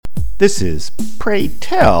This is Pray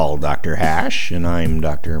Tell Dr. Hash, and I'm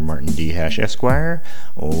Dr. Martin D. Hash, Esquire,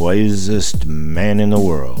 wisest man in the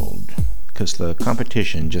world. 'Cause the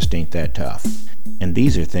competition just ain't that tough. And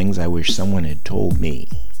these are things I wish someone had told me.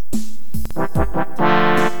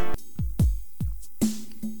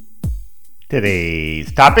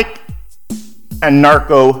 Today's topic,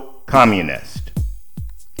 Anarcho-Communist.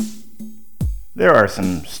 There are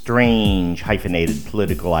some strange hyphenated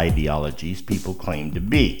political ideologies people claim to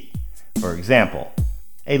be. For example,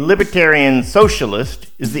 a libertarian socialist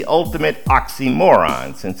is the ultimate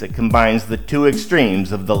oxymoron since it combines the two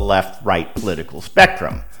extremes of the left-right political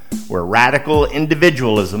spectrum, where radical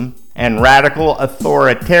individualism and radical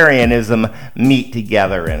authoritarianism meet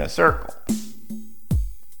together in a circle.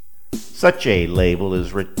 Such a label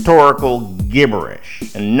is rhetorical gibberish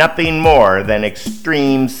and nothing more than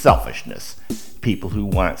extreme selfishness. People who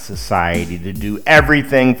want society to do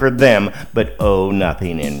everything for them but owe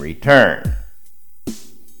nothing in return.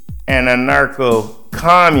 An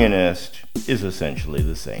anarcho-communist is essentially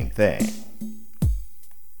the same thing.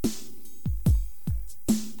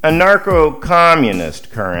 Anarcho-communist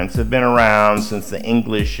currents have been around since the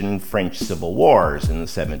English and French Civil Wars in the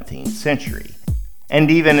 17th century, and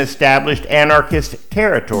even established anarchist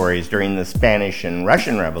territories during the Spanish and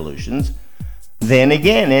Russian revolutions, then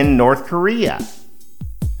again in North Korea.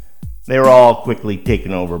 They were all quickly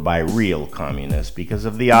taken over by real communists because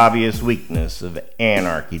of the obvious weakness of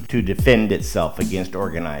anarchy to defend itself against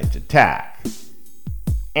organized attack.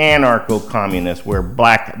 Anarcho-communists wear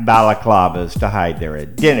black balaclavas to hide their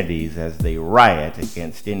identities as they riot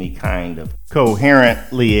against any kind of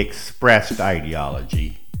coherently expressed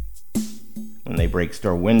ideology. When they break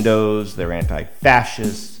store windows, they're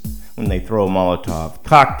anti-fascists. When they throw Molotov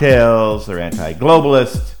cocktails, they're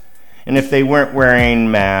anti-globalists. And if they weren't wearing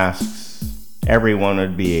masks, everyone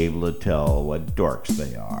would be able to tell what dorks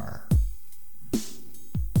they are.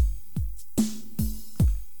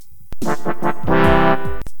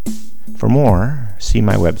 For more, see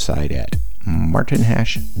my website at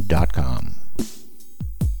martinhash.com.